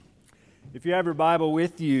If you have your Bible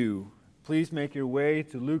with you, please make your way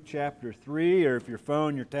to Luke chapter 3, or if your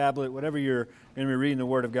phone, your tablet, whatever you're going to be reading the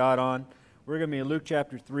Word of God on. We're going to be in Luke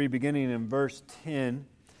chapter 3, beginning in verse 10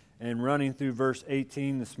 and running through verse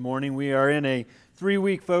 18 this morning. We are in a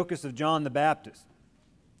 3-week focus of John the Baptist,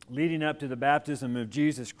 leading up to the baptism of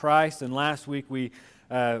Jesus Christ. And last week we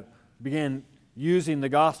began using the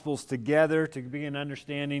Gospels together to begin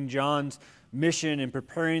understanding John's mission and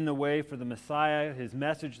preparing the way for the Messiah, his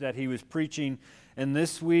message that he was preaching. And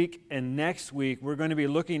this week and next week, we're going to be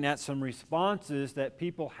looking at some responses that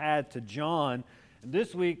people had to John. And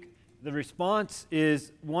this week, the response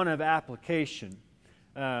is one of application.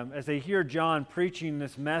 As they hear John preaching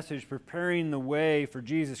this message, preparing the way for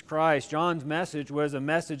Jesus Christ, John's message was a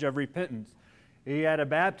message of repentance. He had a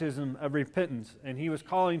baptism of repentance, and he was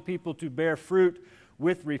calling people to bear fruit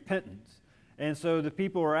with repentance. And so the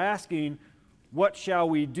people were asking, what shall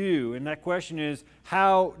we do? And that question is,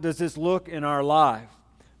 how does this look in our life?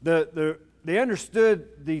 They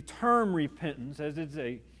understood the term repentance, as it's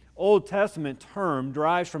an Old Testament term,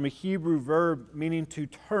 derives from a Hebrew verb meaning to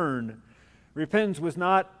turn. Repentance was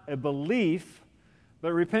not a belief,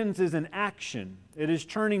 but repentance is an action. It is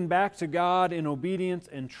turning back to God in obedience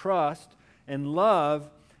and trust and love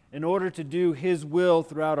in order to do His will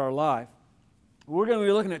throughout our life. We're going to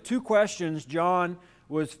be looking at two questions John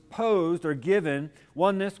was posed or given,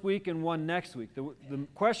 one this week and one next week. The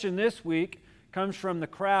question this week comes from the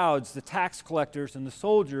crowds, the tax collectors and the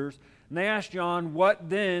soldiers, and they asked John, what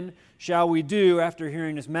then shall we do after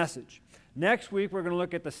hearing his message? Next week, we're going to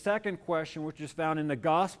look at the second question, which is found in the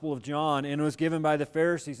Gospel of John, and it was given by the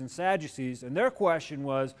Pharisees and Sadducees, and their question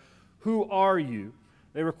was, who are you?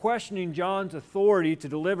 They were questioning John's authority to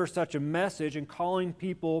deliver such a message and calling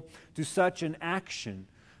people to such an action.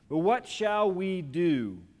 But what shall we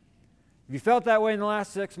do? Have you felt that way in the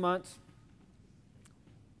last 6 months?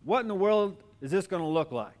 What in the world is this going to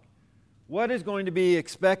look like? What is going to be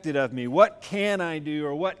expected of me? What can I do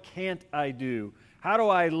or what can't I do? How do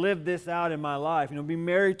I live this out in my life? Being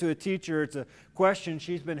married to a teacher, it's a question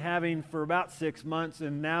she's been having for about 6 months,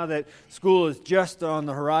 and now that school is just on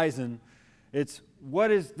the horizon, it's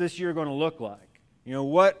what is this year going to look like?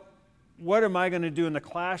 What am I going to do in the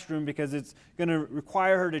classroom, because it's going to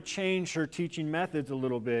require her to change her teaching methods a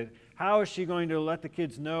little bit? How is she going to let the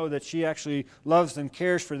kids know that she actually loves and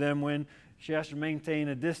cares for them when she has to maintain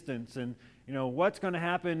a distance? And, what's going to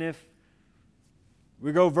happen if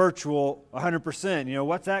we go virtual 100%?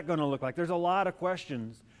 What's that going to look like? There's a lot of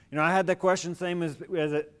questions. I had that question same as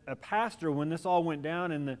a pastor when this all went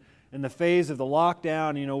down in the phase of the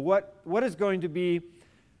lockdown. What is going to be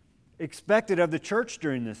expected of the church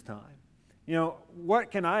during this time?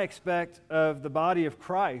 What can I expect of the body of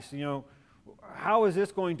Christ? How is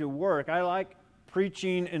this going to work? I like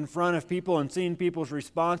preaching in front of people and seeing people's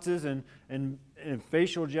responses and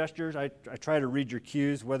facial gestures. I try to read your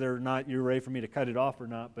cues, whether or not you're ready for me to cut it off or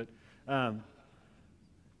not. But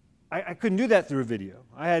I couldn't do that through a video.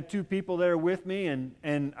 I had two people there with me,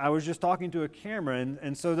 and I was just talking to a camera.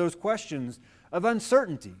 And so those questions of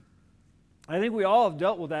uncertainty, I think we all have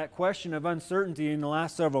dealt with that question of uncertainty in the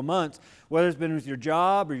last several months, whether it's been with your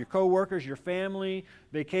job or your coworkers, your family,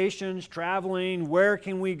 vacations, traveling, where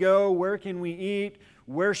can we go, where can we eat,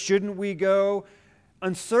 where shouldn't we go.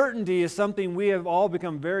 Uncertainty is something we have all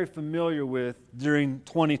become very familiar with during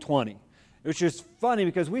 2020, which is funny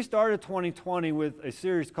because we started 2020 with a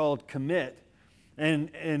series called Commit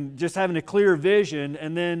and just having a clear vision,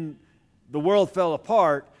 and then the world fell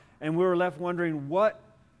apart and we were left wondering, what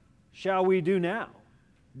shall we do now?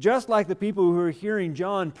 Just like the people who are hearing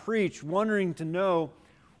John preach, wondering to know,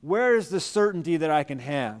 where is the certainty that I can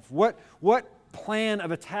have? What plan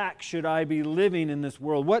of attack should I be living in this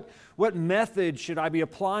world? What method should I be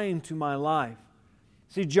applying to my life?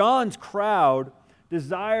 See, John's crowd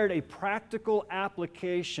desired a practical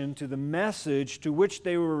application to the message to which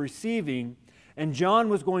they were receiving, and John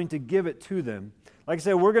was going to give it to them. Like I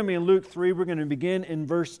said, we're going to be in Luke 3. We're going to begin in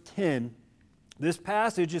verse 10. This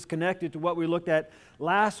passage is connected to what we looked at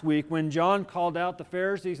last week when John called out the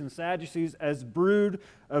Pharisees and Sadducees as brood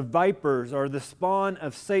of vipers, or the spawn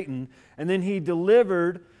of Satan, and then he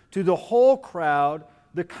delivered to the whole crowd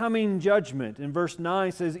the coming judgment. In verse 9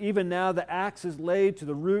 it says, even now the axe is laid to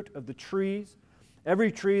the root of the trees.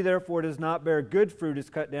 Every tree, therefore, does not bear good fruit is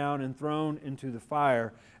cut down and thrown into the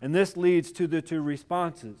fire. And this leads to the two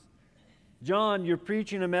responses. John, you're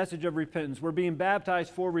preaching a message of repentance. We're being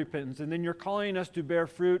baptized for repentance, and then you're calling us to bear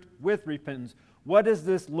fruit with repentance. What does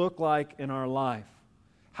this look like in our life?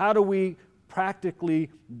 How do we practically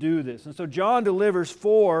do this? And so John delivers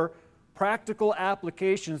 4 practical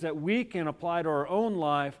applications that we can apply to our own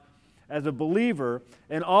life as a believer,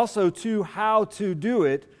 and also to how to do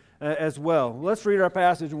it as well. Let's read our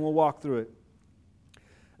passage and we'll walk through it.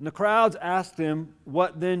 And the crowds asked him,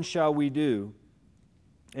 "What then shall we do?"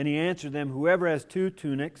 And he answered them, "Whoever has 2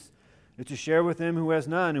 tunics is to share with him who has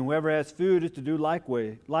none, and whoever has food is to do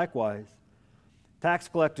likewise." Tax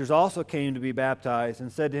collectors also came to be baptized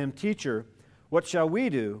and said to him, "Teacher, what shall we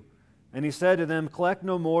do?" And he said to them, "Collect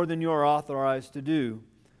no more than you are authorized to do."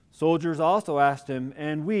 Soldiers also asked him,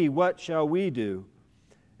 "And we, what shall we do?"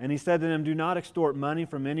 And he said to them, "Do not extort money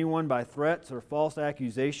from anyone by threats or false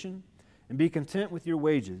accusation, and be content with your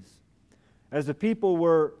wages." As the people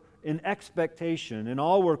were in expectation, and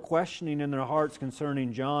all were questioning in their hearts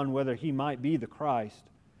concerning John whether he might be the Christ,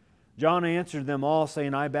 John answered them all,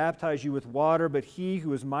 saying, "I baptize you with water, but he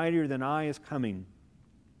who is mightier than I is coming,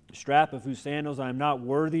 the strap of whose sandals I am not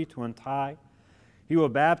worthy to untie. He will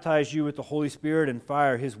baptize you with the Holy Spirit and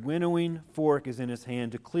fire. His winnowing fork is in his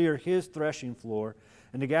hand to clear his threshing floor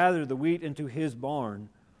and to gather the wheat into his barn,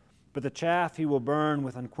 but the chaff he will burn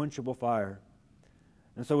with unquenchable fire."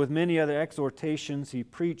 And so with many other exhortations, he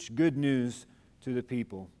preached good news to the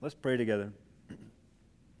people. Let's pray together.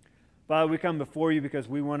 Father, we come before you because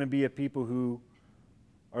we want to be a people who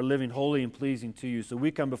are living holy and pleasing to you. So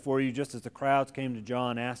we come before you just as the crowds came to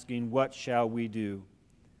John asking, "What shall we do?"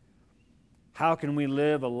 How can we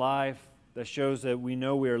live a life that shows that we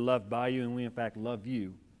know we are loved by you and we in fact love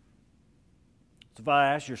you? So Father,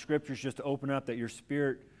 I ask your scriptures just to open up, that your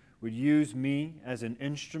Spirit would use me as an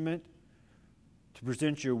instrument to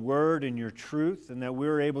present your word and your truth, and that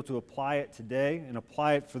we're able to apply it today and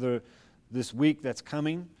apply it for this week that's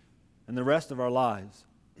coming and the rest of our lives.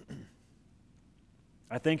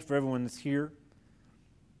 I thank you for everyone that's here.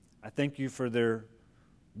 I thank you for their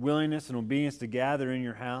willingness and obedience to gather in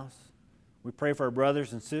your house. We pray for our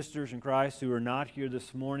brothers and sisters in Christ who are not here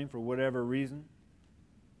this morning for whatever reason.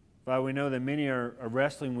 Father, we know that many are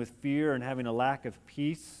wrestling with fear and having a lack of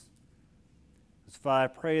peace. So Father, I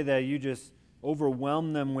pray that you just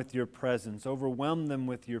overwhelm them with your presence, overwhelm them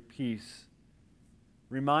with your peace.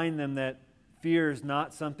 Remind them that fear is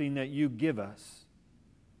not something that you give us,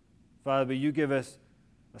 Father, but you give us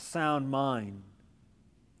a sound mind.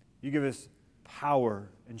 You give us power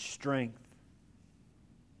and strength.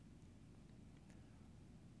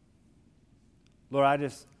 Lord,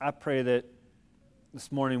 I pray that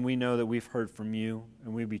this morning we know that we've heard from you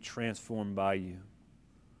and we be transformed by you.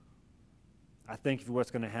 I thank you for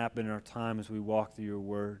what's going to happen in our time as we walk through your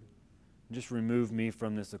word. Just remove me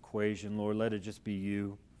from this equation, Lord. Let it just be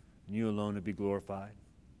you and you alone to be glorified.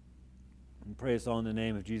 And pray this all in the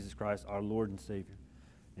name of Jesus Christ, our Lord and Savior.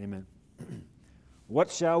 Amen. What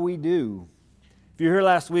shall we do? If you're here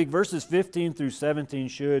last week, verses 15 through 17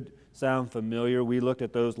 should sound familiar. We looked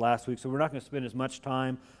at those last week, so we're not going to spend as much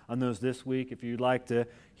time on those this week. If you'd like to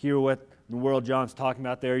hear what in the world John's talking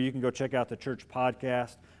about there, you can go check out the church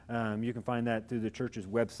podcast. You can find that through the church's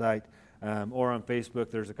website or on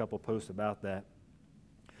Facebook. There's a couple posts about that.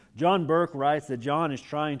 John Burke writes that John is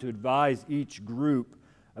trying to advise each group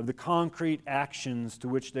of the concrete actions to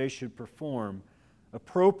which they should perform,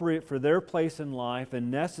 appropriate for their place in life and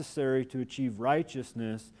necessary to achieve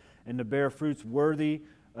righteousness and to bear fruits worthy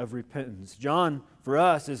of repentance. John, for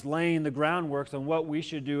us, is laying the groundwork on what we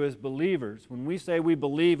should do as believers. When we say we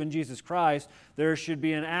believe in Jesus Christ, there should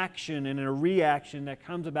be an action and a reaction that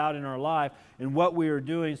comes about in our life in what we are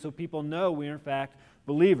doing so people know we are in fact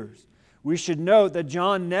believers. We should note that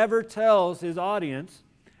John never tells his audience,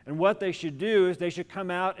 and what they should do is they should come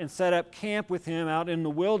out and set up camp with him out in the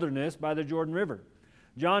wilderness by the Jordan River.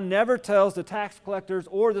 John never tells the tax collectors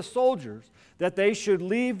or the soldiers that they should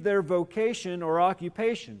leave their vocation or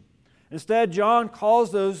occupation. Instead, John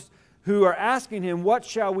calls those who are asking him, "What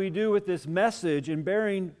shall we do with this message and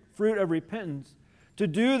bearing fruit of repentance?" to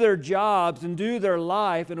do their jobs and do their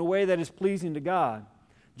life in a way that is pleasing to God.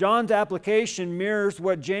 John's application mirrors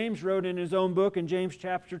what James wrote in his own book in James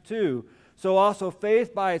chapter 2. So also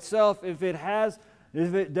faith by itself, if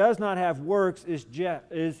it does not have works, is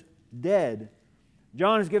dead.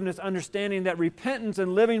 John has given us understanding that repentance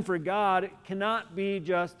and living for God cannot be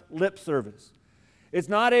just lip service. It's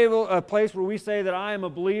not a place where we say that I am a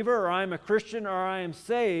believer or I am a Christian or I am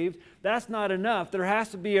saved. That's not enough. There has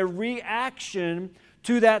to be a reaction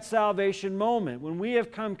to that salvation moment. When we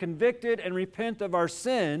have come convicted and repent of our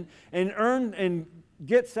sin and earn and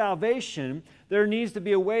get salvation, there needs to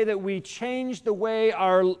be a way that we change the way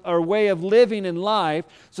our way of living in life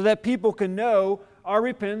so that people can know our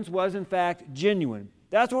repentance was in fact genuine.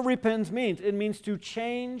 That's what repentance means. It means to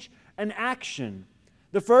change an action.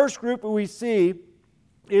 The first group we see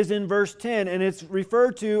is in verse 10, and it's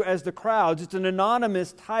referred to as the crowds. It's an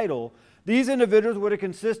anonymous title These individuals would have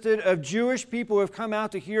consisted of Jewish people who have come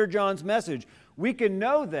out to hear John's message. We can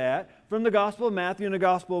know that from the Gospel of Matthew and the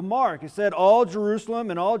Gospel of Mark. It said all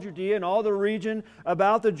Jerusalem and all Judea and all the region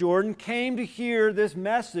about the Jordan came to hear this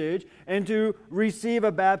message and to receive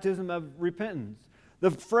a baptism of repentance.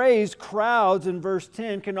 The phrase crowds in verse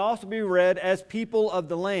 10 can also be read as people of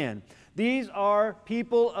the land. These are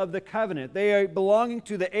people of the covenant. They are belonging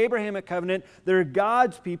to the Abrahamic covenant. They're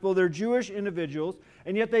God's people. They're Jewish individuals.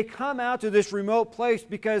 And yet they come out to this remote place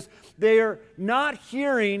because they are not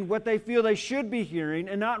hearing what they feel they should be hearing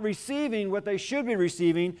and not receiving what they should be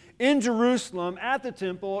receiving in Jerusalem, at the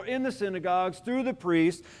temple, or in the synagogues, through the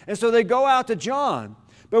priests. And so they go out to John.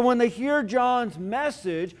 But when they hear John's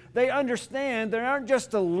message, they understand they aren't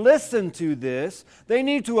just to listen to this. They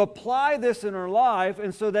need to apply this in their life,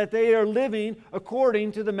 and so that they are living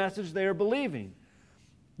according to the message they are believing.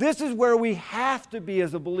 This is where we have to be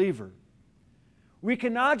as a believer. We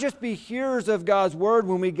cannot just be hearers of God's word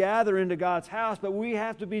when we gather into God's house, but we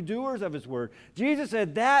have to be doers of His word. Jesus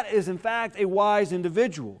said that is in fact a wise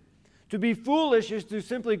individual. To be foolish is to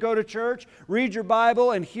simply go to church, read your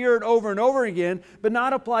Bible, and hear it over and over again, but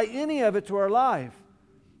not apply any of it to our life.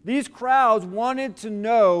 These crowds wanted to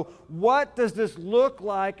know, what does this look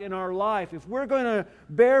like in our life? If we're going to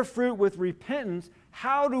bear fruit with repentance,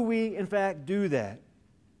 how do we in fact do that?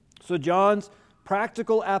 So John's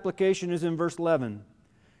practical application is in verse 11.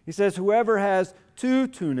 He says, whoever has 2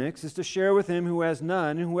 tunics is to share with him who has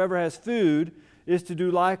none, and whoever has food is to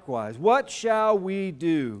do likewise. What shall we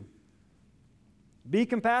do? Be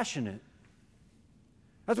compassionate.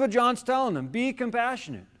 That's what John's telling them. Be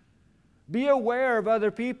compassionate. Be aware of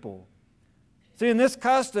other people. See, in this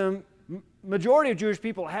custom, majority of Jewish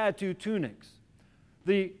people had 2 tunics.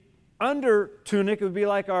 The under tunic would be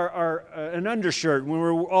like an undershirt when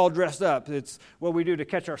we're all dressed up. It's what we do to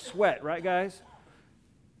catch our sweat, right, guys?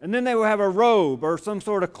 And then they would have a robe or some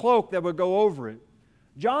sort of cloak that would go over it.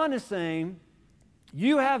 John is saying,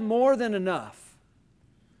 you have more than enough.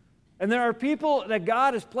 And there are people that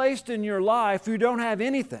God has placed in your life who don't have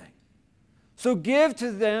anything. So give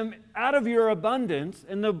to them out of your abundance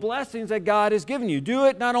and the blessings that God has given you. Do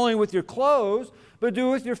it not only with your clothes, but do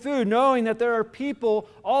it with your food, knowing that there are people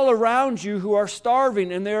all around you who are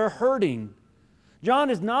starving and they are hurting. John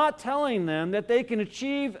is not telling them that they can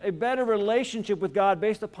achieve a better relationship with God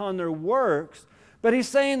based upon their works, but he's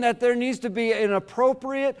saying that there needs to be an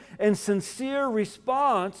appropriate and sincere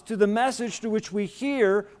response to the message to which we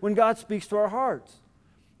hear when God speaks to our hearts.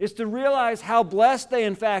 It's to realize how blessed they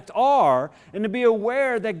in fact are, and to be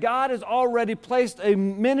aware that God has already placed a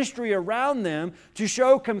ministry around them to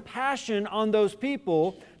show compassion on those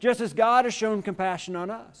people, just as God has shown compassion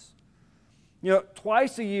on us. You know,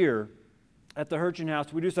 twice a year at the Hurchin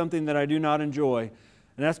House, we do something that I do not enjoy,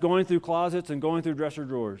 and that's going through closets and going through dresser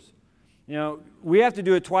drawers. You know, we have to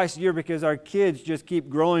do it twice a year because our kids just keep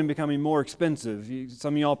growing, becoming more expensive.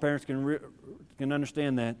 Some of y'all parents can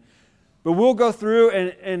understand that. But we'll go through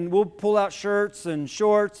and we'll pull out shirts and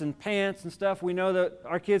shorts and pants and stuff we know that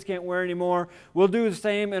our kids can't wear anymore. We'll do the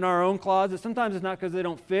same in our own closet. Sometimes it's not because they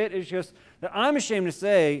don't fit. It's just that I'm ashamed to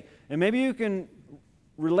say, and maybe you can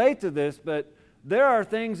relate to this, but there are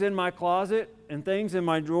things in my closet and things in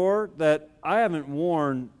my drawer that I haven't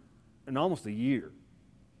worn in almost a year.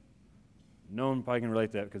 No one probably can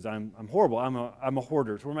relate to that because I'm horrible. I'm a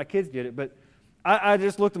hoarder. It's where my kids get it. But I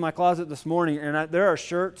just looked in my closet this morning, and there are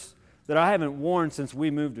shirts that I haven't worn since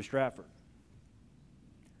we moved to Stratford.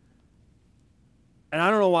 And I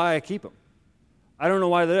don't know why I keep them. I don't know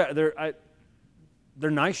why they're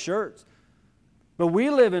nice shirts. But we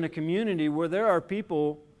live in a community where there are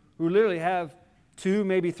people who literally have 2,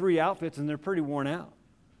 maybe 3 outfits, and they're pretty worn out.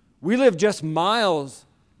 We live just miles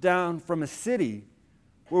down from a city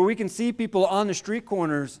where we can see people on the street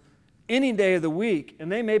corners any day of the week, and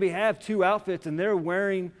they maybe have 2 outfits and they're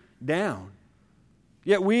wearing down.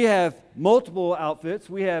 Yet we have multiple outfits,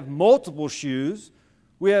 we have multiple shoes,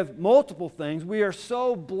 we have multiple things. We are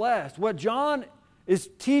so blessed. What John is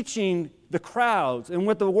teaching the crowds and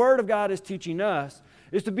what the Word of God is teaching us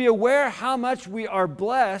is to be aware how much we are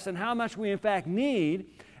blessed and how much we in fact need,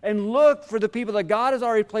 and look for the people that God has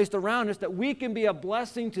already placed around us, that we can be a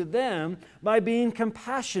blessing to them by being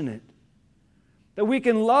compassionate. That we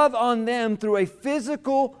can love on them through a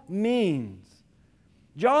physical means.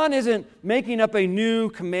 John isn't making up a new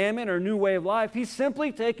commandment or a new way of life. He's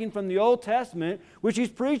simply taking from the Old Testament, which he's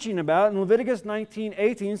preaching about. In Leviticus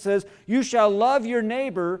 19:18 says, you shall love your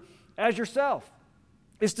neighbor as yourself.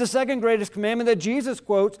 It's the second greatest commandment that Jesus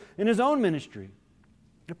quotes in his own ministry.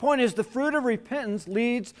 The point is, the fruit of repentance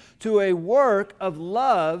leads to a work of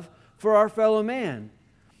love for our fellow man.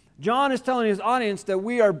 John is telling his audience that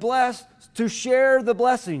we are blessed to share the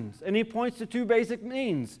blessings. And he points to two basic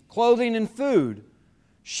means, clothing and food.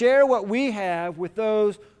 Share what we have with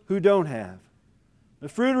those who don't have. The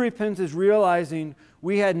fruit of repentance is realizing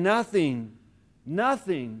we had nothing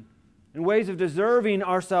in ways of deserving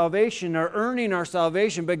our salvation or earning our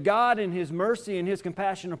salvation, but God in His mercy and His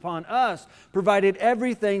compassion upon us provided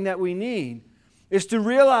everything that we need. It's to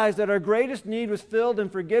realize that our greatest need was filled in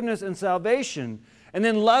forgiveness and salvation, and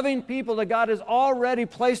then loving people that God has already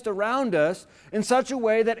placed around us in such a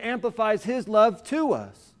way that amplifies His love to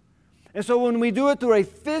us. And so when we do it through a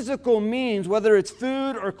physical means, whether it's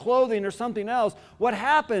food or clothing or something else, what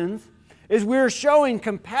happens is we're showing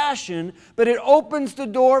compassion, but it opens the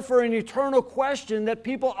door for an eternal question that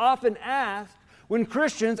people often ask when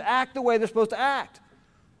Christians act the way they're supposed to act.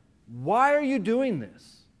 Why are you doing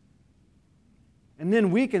this? And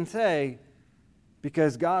then we can say,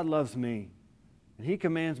 because God loves me, and He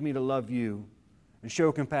commands me to love you and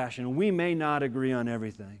show compassion. And we may not agree on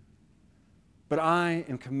everything, but I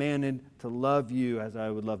am commanded to love you as I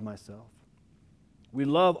would love myself. We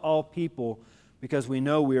love all people because we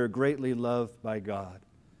know we are greatly loved by God.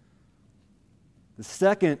 The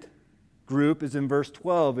second group is in verse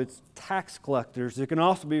 12. It's tax collectors. It can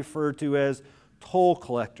also be referred to as toll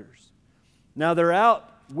collectors. Now they're out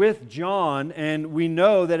with John, and we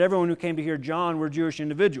know that everyone who came to hear John were Jewish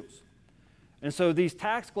individuals. And so these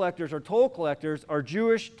tax collectors or toll collectors are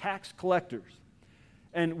Jewish tax collectors.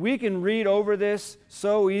 And we can read over this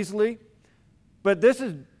so easily, but this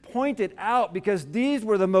is pointed out because these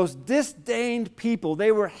were the most disdained people.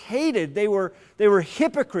 They were hated. They were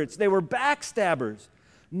hypocrites. They were backstabbers.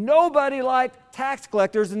 Nobody liked tax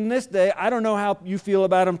collectors in this day. I don't know how you feel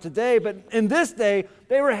about them today, but in this day,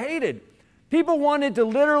 they were hated. People wanted to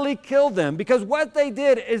literally kill them because what they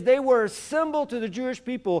did is they were a symbol to the Jewish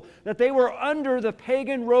people that they were under the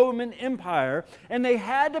pagan Roman Empire and they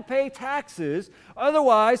had to pay taxes.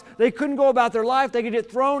 Otherwise, they couldn't go about their life. They could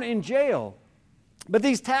get thrown in jail. But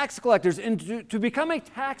these tax collectors, and to become a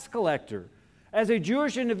tax collector as a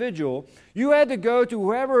Jewish individual, you had to go to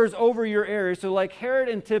whoever is over your area. So like Herod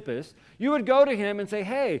Antipas, you would go to him and say,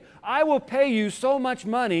 hey, I will pay you so much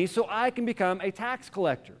money so I can become a tax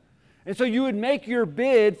collector. And so you would make your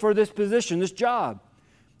bid for this position, this job.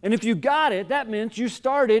 And if you got it, that meant you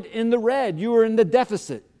started in the red. You were in the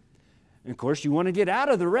deficit. And of course, you want to get out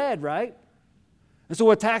of the red, right? And so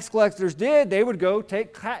what tax collectors did, they would go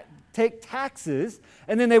take taxes,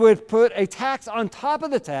 and then they would put a tax on top of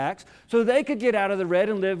the tax so they could get out of the red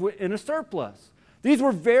and live in a surplus. These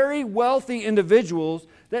were very wealthy individuals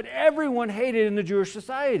that everyone hated in the Jewish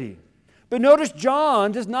society. But notice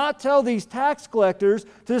John does not tell these tax collectors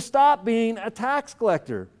to stop being a tax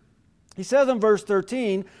collector. He says in verse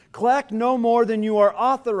 13, collect no more than you are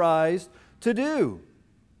authorized to do.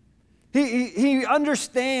 He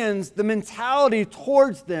understands the mentality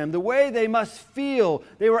towards them, the way they must feel.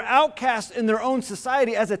 They were outcasts in their own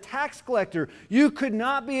society. As a tax collector, you could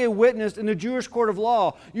not be a witness in the Jewish court of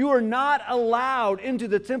law. You were not allowed into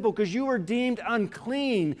the temple because you were deemed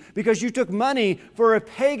unclean because you took money for a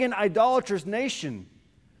pagan, idolatrous nation.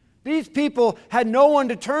 These people had no one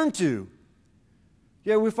to turn to.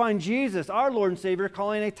 Yet we find Jesus, our Lord and Savior,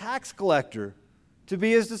 calling a tax collector to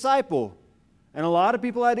be His disciple. And a lot of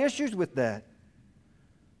people had issues with that.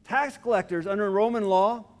 Tax collectors under Roman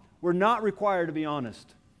law were not required to be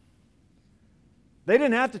honest. They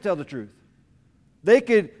didn't have to tell the truth. They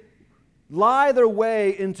could lie their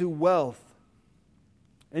way into wealth.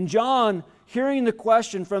 And John, hearing the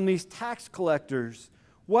question from these tax collectors,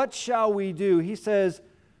 what shall we do? He says,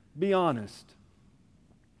 be honest.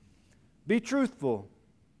 Be truthful.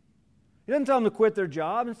 He doesn't tell them to quit their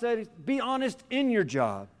job. Instead, be honest in your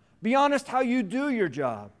job. Be honest how you do your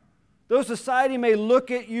job. Though society may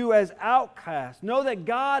look at you as outcasts, know that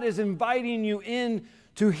God is inviting you in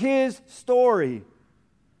to His story.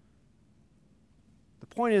 The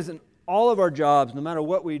point is, in all of our jobs, no matter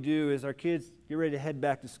what we do, as our kids get ready to head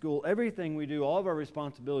back to school, everything we do, all of our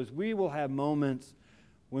responsibilities, we will have moments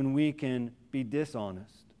when we can be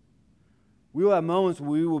dishonest. We will have moments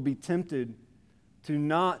where we will be tempted to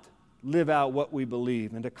not live out what we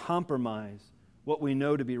believe and to compromise what we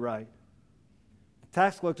know to be right. The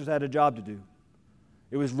tax collectors had a job to do.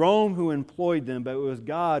 It was Rome who employed them, but it was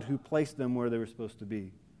God who placed them where they were supposed to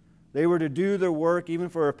be. They were to do their work even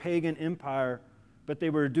for a pagan empire, but they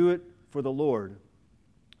were to do it for the Lord.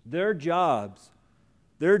 Their jobs,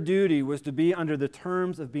 their duty was to be under the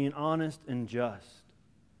terms of being honest and just.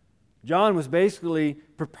 John was basically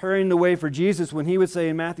preparing the way for Jesus when he would say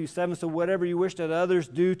in Matthew 7, so whatever you wish that others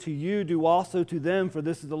do to you, do also to them, for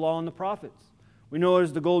this is the law and the prophets. We know it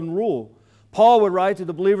as the golden rule. Paul would write to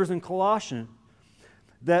the believers in Colossians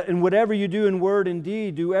that in whatever you do in word and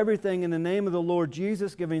deed, do everything in the name of the Lord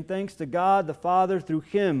Jesus, giving thanks to God the Father through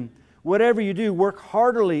Him. Whatever you do, work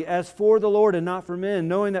heartily as for the Lord and not for men,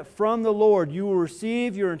 knowing that from the Lord you will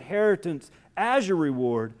receive your inheritance as your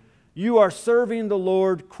reward. You are serving the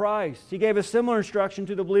Lord Christ. He gave a similar instruction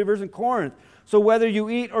to the believers in Corinth. So whether you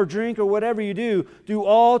eat or drink or whatever you do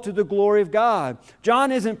all to the glory of God.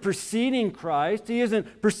 John isn't preceding Christ. He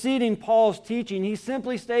isn't preceding Paul's teaching. He's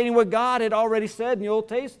simply stating what God had already said in the Old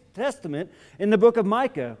Testament in the book of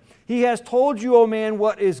Micah. He has told you, O man,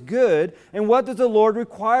 what is good, and what does the Lord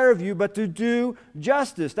require of you but to do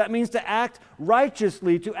justice. That means to act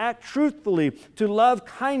righteously, to act truthfully, to love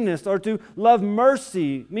kindness, or to love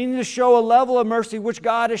mercy, meaning to show a level of mercy which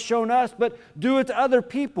God has shown us, but do it to other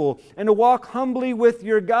people, and to walk humbly with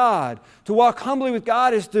your God. To walk humbly with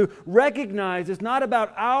God is to recognize it's not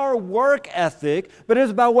about our work ethic, but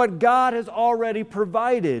it's about what God has already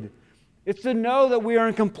provided. It's to know that we are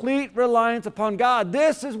in complete reliance upon God.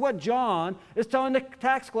 This is what John is telling the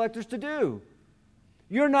tax collectors to do.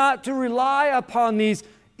 You're not to rely upon these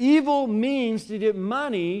evil means to get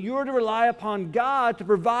money. You're to rely upon God to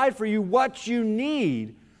provide for you what you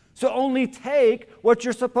need. So only take what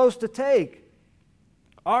you're supposed to take.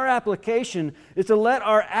 Our application is to let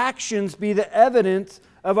our actions be the evidence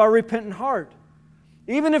of our repentant heart.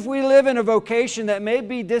 Even if we live in a vocation that may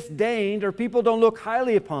be disdained or people don't look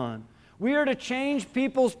highly upon, we are to change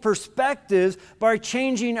people's perspectives by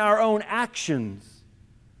changing our own actions.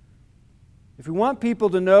 If we want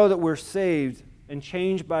people to know that we're saved and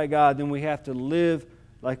changed by God, then we have to live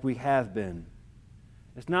like we have been.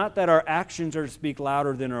 It's not that our actions are to speak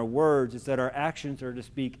louder than our words, it's that our actions are to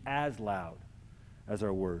speak as loud as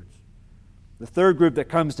our words. The third group that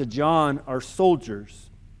comes to John are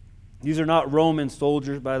soldiers. These are not Roman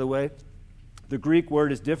soldiers, by the way. The Greek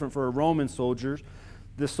word is different for a Roman soldier.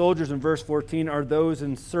 The soldiers in verse 14 are those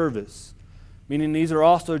in service, meaning these are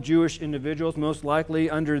also Jewish individuals, most likely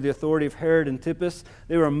under the authority of Herod Antipas.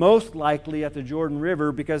 They were most likely at the Jordan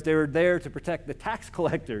River because they were there to protect the tax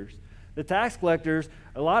collectors. The tax collectors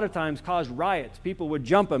a lot of times caused riots. People would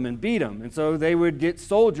jump them and beat them, and so they would get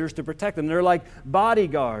soldiers to protect them. They're like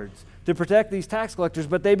bodyguards to protect these tax collectors,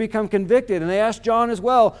 but they become convicted, and they ask John as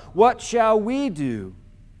well, what shall we do?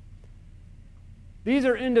 These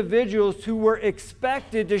are individuals who were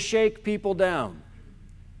expected to shake people down.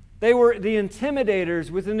 They were the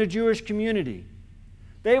intimidators within the Jewish community.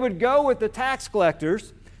 They would go with the tax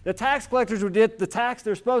collectors. The tax collectors would get the tax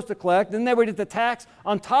they're supposed to collect. Then they would get the tax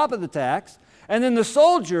on top of the tax. And then the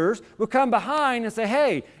soldiers would come behind and say,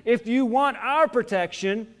 hey, if you want our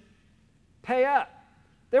protection, pay up.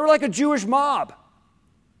 They were like a Jewish mob.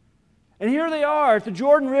 And here they are at the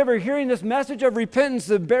Jordan River hearing this message of repentance,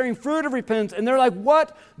 of bearing fruit of repentance, and they're like,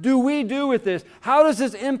 what do we do with this? How does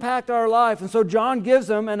this impact our life? And so John gives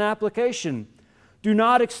them an application. Do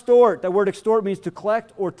not extort. That word extort means to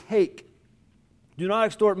collect or take. Do not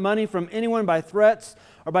extort money from anyone by threats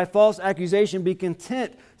or by false accusation. Be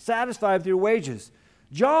content, satisfied with your wages.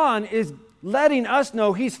 John is letting us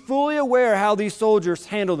know he's fully aware how these soldiers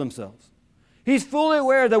handle themselves. He's fully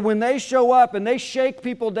aware that when they show up and they shake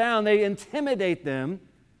people down, they intimidate them,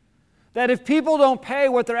 that if people don't pay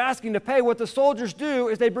what they're asking to pay, what the soldiers do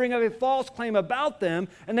is they bring up a false claim about them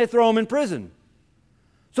and they throw them in prison.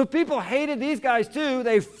 So people hated these guys too.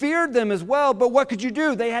 They feared them as well, but what could you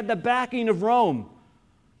do? They had the backing of Rome.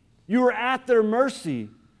 You were at their mercy.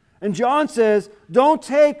 And John says, don't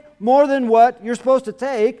take more than what you're supposed to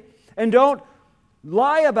take, and don't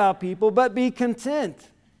lie about people, but be content.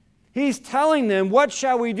 He's telling them, what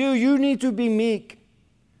shall we do? You need to be meek.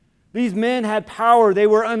 These men had power. They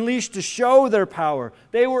were unleashed to show their power.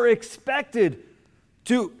 They were expected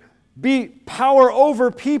to be power over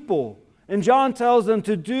people. And John tells them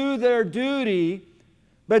to do their duty,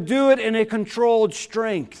 but do it in a controlled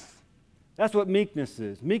strength. That's what meekness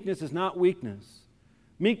is. Meekness is not weakness.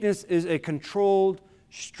 Meekness is a controlled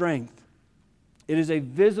strength. It is a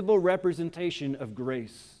visible representation of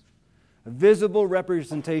grace. A visible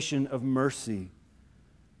representation of mercy.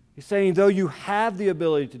 He's saying, though you have the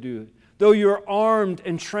ability to do it, though you're armed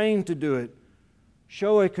and trained to do it,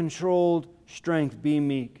 show a controlled strength, be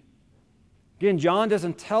meek. Again, John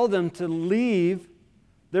doesn't tell them to leave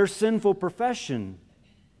their sinful profession.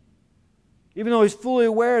 Even though he's fully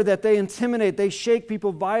aware that they intimidate, they shake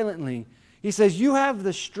people violently. He says, you have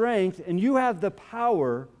the strength and you have the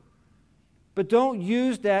power, but don't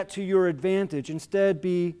use that to your advantage. Instead,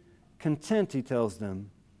 be content, he tells them.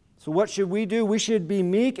 So what should we do? We should be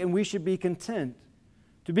meek and we should be content.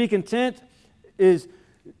 To be content is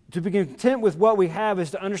To be content with what we have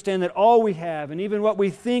is to understand that all we have, and even what we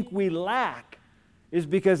think we lack, is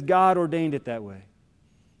because God ordained it that way.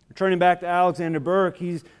 Turning back to Alexander Burke,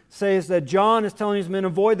 he says that John is telling his men,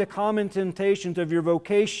 avoid the common temptations of your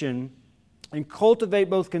vocation and cultivate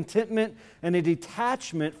both contentment and a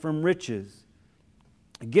detachment from riches.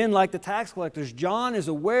 Again, like the tax collectors, John is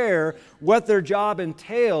aware what their job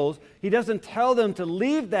entails. He doesn't tell them to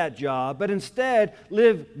leave that job, but instead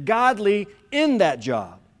live godly in that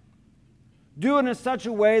job. Do it in such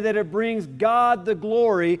a way that it brings God the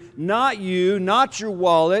glory, not you, not your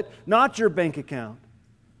wallet, not your bank account.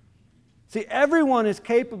 See, everyone is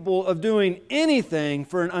capable of doing anything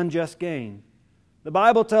for an unjust gain. The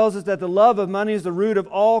Bible tells us that the love of money is the root of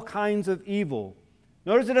all kinds of evil.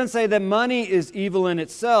 Notice it doesn't say that money is evil in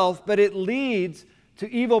itself, but it leads to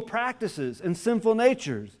evil practices and sinful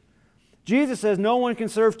natures. Jesus says no one can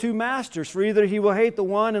serve two masters, for either he will hate the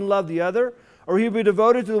one and love the other, or he will be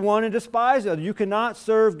devoted to the one and despise the other. You cannot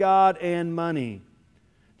serve God and money.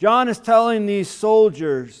 John is telling these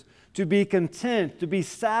soldiers to be content, to be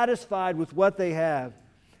satisfied with what they have.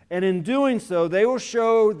 And in doing so, they will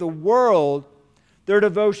show the world their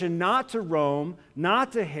devotion not to Rome,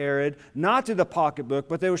 not to Herod, not to the pocketbook,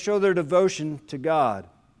 but they will show their devotion to God.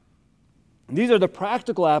 And these are the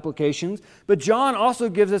practical applications, but John also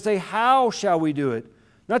gives us a how shall we do it.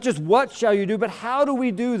 Not just what shall you do, but how do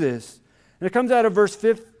we do this? And it comes out of verse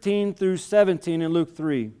 15 through 17 in Luke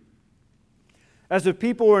 3. As the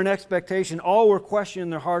people were in expectation, all were questioning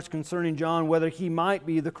their hearts concerning John whether he might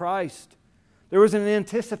be the Christ. There was an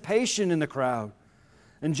anticipation in the crowd.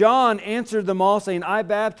 And John answered them all, saying, I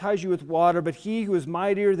baptize you with water, but he who is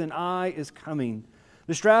mightier than I is coming,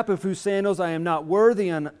 the strap of whose sandals I am not worthy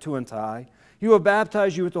to untie. He will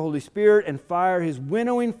baptize you with the Holy Spirit and fire. His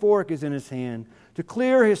winnowing fork is in his hand, to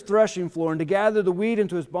clear his threshing floor and to gather the wheat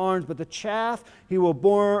into his barns, but the chaff he will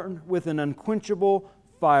burn with an unquenchable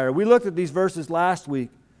fire. We looked at these verses last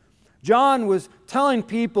week. John was telling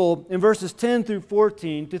people in verses 10 through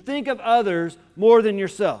 14 to think of others more than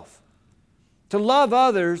yourself. To love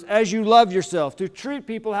others as you love yourself, to treat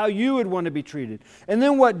people how you would want to be treated. And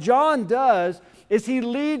then what John does is he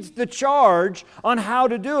leads the charge on how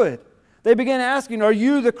to do it. They began asking, are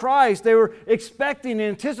you the Christ? They were expecting,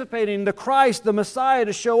 anticipating the Christ, the Messiah,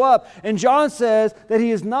 to show up. And John says that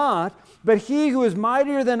he is not, but he who is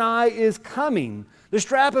mightier than I is coming, the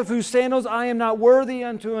strap of whose sandals I am not worthy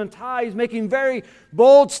unto untie. He's making very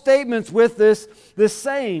bold statements with this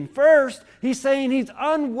saying. First, he's saying he's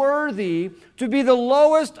unworthy to be the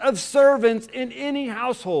lowest of servants in any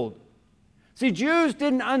household. See, Jews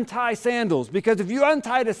didn't untie sandals because if you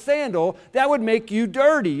untied a sandal, that would make you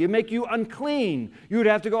dirty. It would make you unclean. You would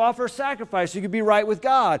have to go offer a sacrifice so you could be right with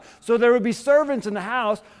God. So there would be servants in the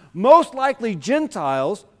house, most likely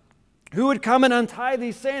Gentiles, who would come and untie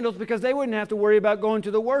these sandals because they wouldn't have to worry about going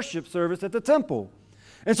to the worship service at the temple.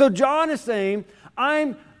 And so John is saying,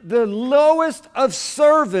 I'm the lowest of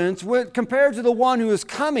servants compared to the one who is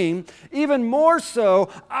coming. Even more so,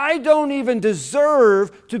 I don't even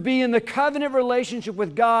deserve to be in the covenant relationship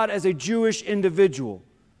with God as a Jewish individual.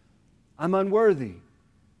 I'm unworthy.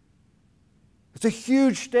 It's a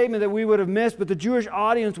huge statement that we would have missed, but the Jewish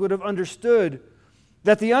audience would have understood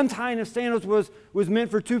that the untying of sandals was meant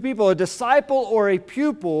for two people, a disciple or a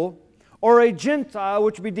pupil, or a Gentile,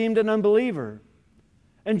 which would be deemed an unbeliever.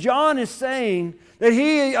 And John is saying that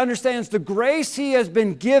he understands the grace he has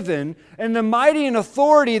been given and the mighty and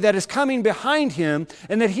authority that is coming behind him,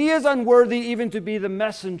 and that he is unworthy even to be the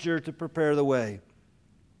messenger to prepare the way.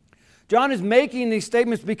 John is making these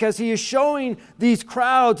statements because he is showing these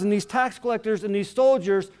crowds and these tax collectors and these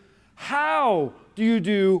soldiers, how do you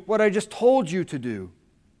do what I just told you to do?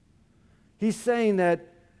 He's saying that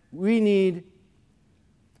we need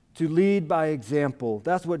to lead by example.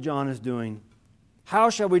 That's what John is doing. How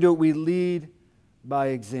shall we do it? We lead by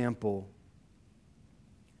example.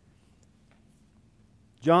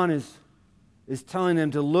 John is telling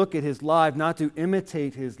them to look at his life, not to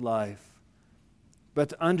imitate his life, but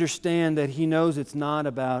to understand that he knows it's not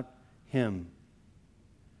about him.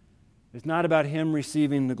 It's not about him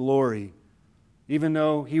receiving the glory, even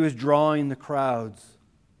though he was drawing the crowds.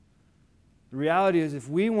 The reality is, if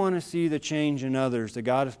we want to see the change in others that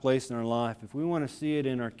God has placed in our life, if we want to see it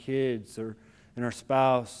in our kids or in our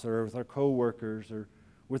spouse or with our coworkers or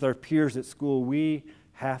with our peers at school, we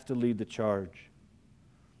have to lead the charge.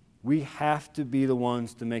 We have to be the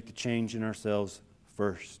ones to make the change in ourselves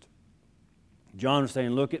first. John was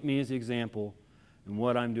saying, look at me as the example in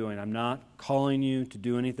what I'm doing. I'm not calling you to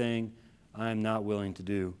do anything I'm not willing to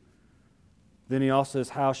do. Then he also says,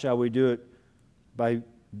 how shall we do it? By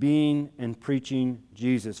being and preaching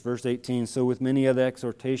Jesus. Verse 18, so with many other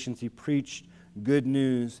exhortations he preached good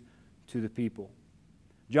news to the people.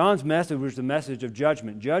 John's message was the message of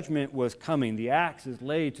judgment. Judgment was coming. The axe is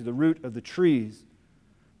laid to the root of the trees.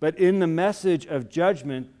 But in the message of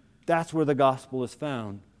judgment, that's where the gospel is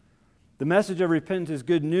found. The message of repentance is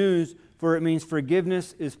good news, for it means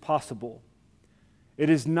forgiveness is possible. It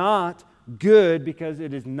is not good because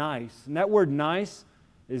it is nice. And that word nice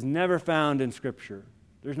is never found in Scripture.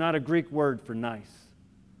 There's not a Greek word for nice.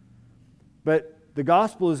 But the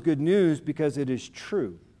gospel is good news because it is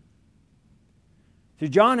true. See,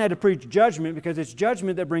 John had to preach judgment because it's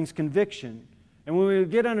judgment that brings conviction. And when we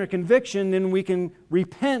get under conviction, then we can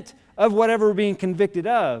repent of whatever we're being convicted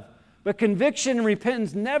of. But conviction and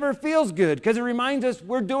repentance never feels good because it reminds us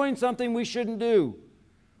we're doing something we shouldn't do.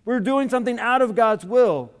 We're doing something out of God's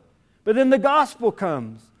will. But then the gospel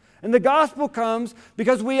comes. And the gospel comes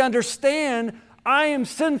because we understand I am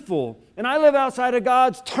sinful and I live outside of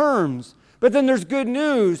God's terms. But then there's good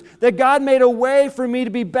news that God made a way for me to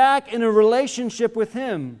be back in a relationship with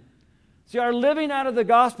Him. See, our living out of the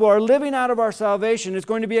gospel, our living out of our salvation is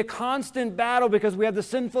going to be a constant battle because we have the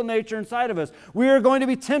sinful nature inside of us. We are going to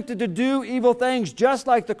be tempted to do evil things just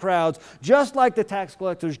like the crowds, just like the tax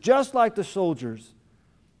collectors, just like the soldiers.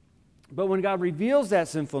 But when God reveals that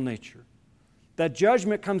sinful nature, that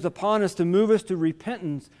judgment comes upon us to move us to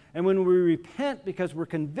repentance. And when we repent because we're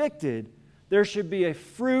convicted, there should be a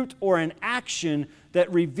fruit or an action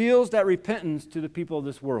that reveals that repentance to the people of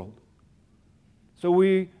this world. So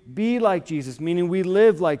we be like Jesus, meaning we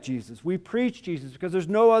live like Jesus. We preach Jesus because there's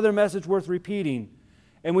no other message worth repeating.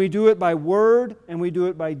 And we do it by word and we do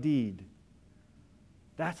it by deed.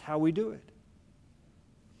 That's how we do it.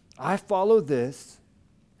 I follow this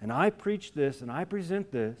and I preach this and I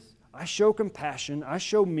present this. I show compassion. I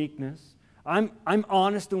show meekness. I'm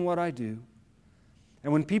honest in what I do.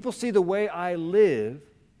 And when people see the way I live,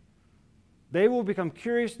 they will become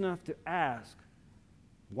curious enough to ask,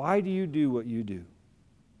 why do you do what you do?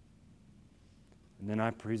 And then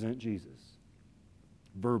I present Jesus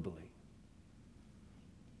verbally.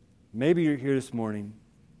 Maybe you're here this morning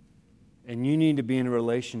and you need to be in a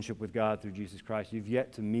relationship with God through Jesus Christ. You've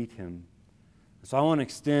yet to meet Him. So I want to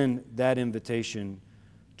extend that invitation.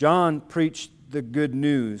 John preached the good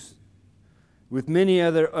news with many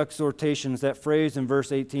other exhortations. That phrase in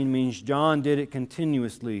verse 18 means John did it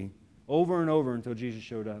continuously, over and over until Jesus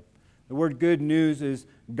showed up. The word good news is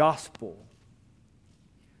gospel.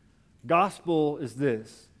 Gospel is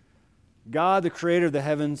this: God, the creator of the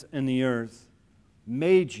heavens and the earth,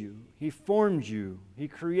 made you. He formed you. He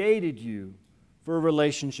created you for a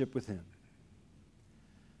relationship with Him.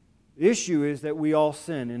 The issue is that we all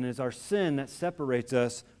sin, and it's our sin that separates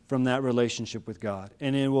us from that relationship with God.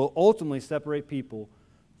 And it will ultimately separate people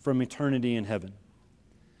from eternity in heaven.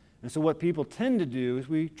 And so what people tend to do is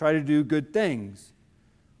we try to do good things.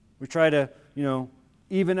 We try to,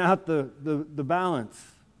 even out the balance.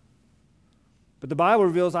 But the Bible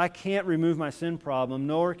reveals I can't remove my sin problem,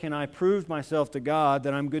 nor can I prove myself to God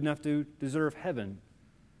that I'm good enough to deserve heaven.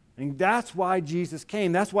 And that's why Jesus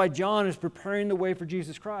came. That's why John is preparing the way for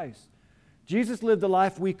Jesus Christ. Jesus lived a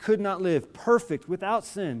life we could not live, perfect, without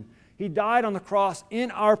sin. He died on the cross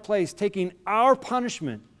in our place, taking our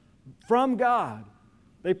punishment from God.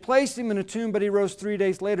 They placed Him in a tomb, but He rose 3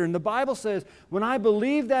 days later. And the Bible says, when I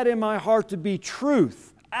believe that in my heart to be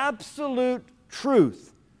truth, absolute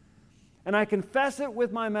truth, and I confess it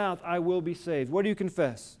with my mouth, I will be saved. What do you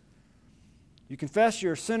confess? You confess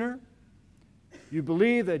you're a sinner. You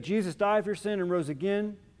believe that Jesus died for your sin and rose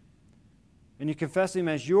again. And you confess Him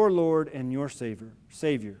as your Lord and your Savior.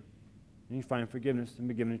 And you find forgiveness and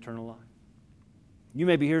be given eternal life. You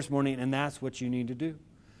may be here this morning, and that's what you need to do.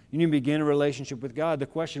 You need to begin a relationship with God. The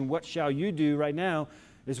question, what shall you do right now,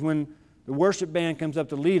 is when the worship band comes up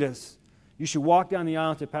to lead us, you should walk down the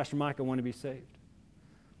aisle and say, Pastor Mike, I want to be saved.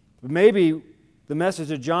 But maybe the message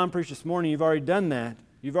that John preached this morning, you've already done that.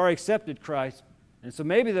 You've already accepted Christ. And so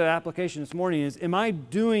maybe the application this morning is, am I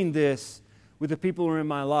doing this with the people who are in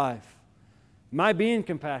my life? Am I being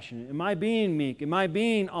compassionate? Am I being meek? Am I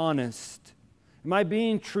being honest? Am I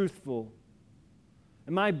being truthful?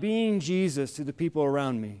 Am I being Jesus to the people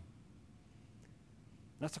around me?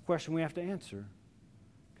 That's a question we have to answer,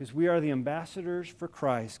 because we are the ambassadors for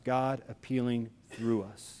Christ, God appealing through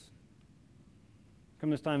us. Come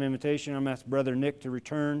this time of invitation, I'm going to ask Brother Nick to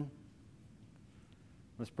return.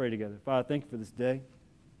 Let's pray together. Father, thank you for this day.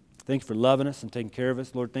 Thank you for loving us and taking care of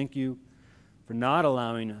us. Lord, thank you for not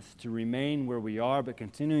allowing us to remain where we are, but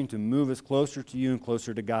continuing to move us closer to you and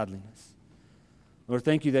closer to godliness. Lord,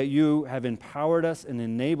 thank you that you have empowered us and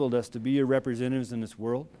enabled us to be your representatives in this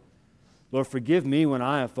world. Lord, forgive me when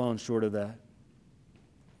I have fallen short of that.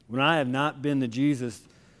 When I have not been the Jesus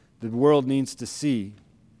the world needs to see.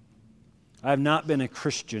 I have not been a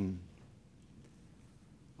Christian.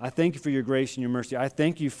 I thank you for your grace and your mercy. I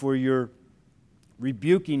thank you for your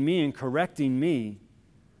rebuking me and correcting me.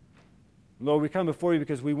 Lord, we come before you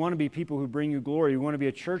because we want to be people who bring you glory. We want to be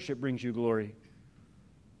a church that brings you glory.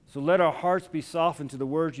 So let our hearts be softened to the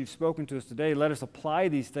words you've spoken to us today. Let us apply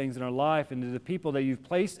these things in our life and to the people that you've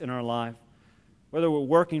placed in our life, whether we're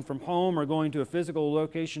working from home or going to a physical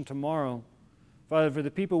location tomorrow. Father, for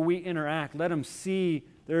the people we interact, let them see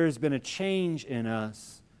there has been a change in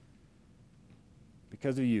us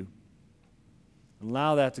because of you.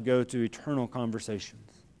 Allow that to go to eternal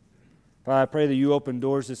conversations. Father, I pray that you open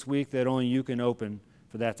doors this week that only you can open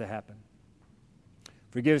for that to happen.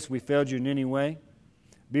 Forgive us if we failed you in any way.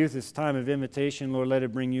 Be with this time of invitation. Lord, let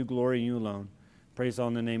it bring you glory and you alone. Praise all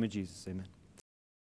in the name of Jesus. Amen.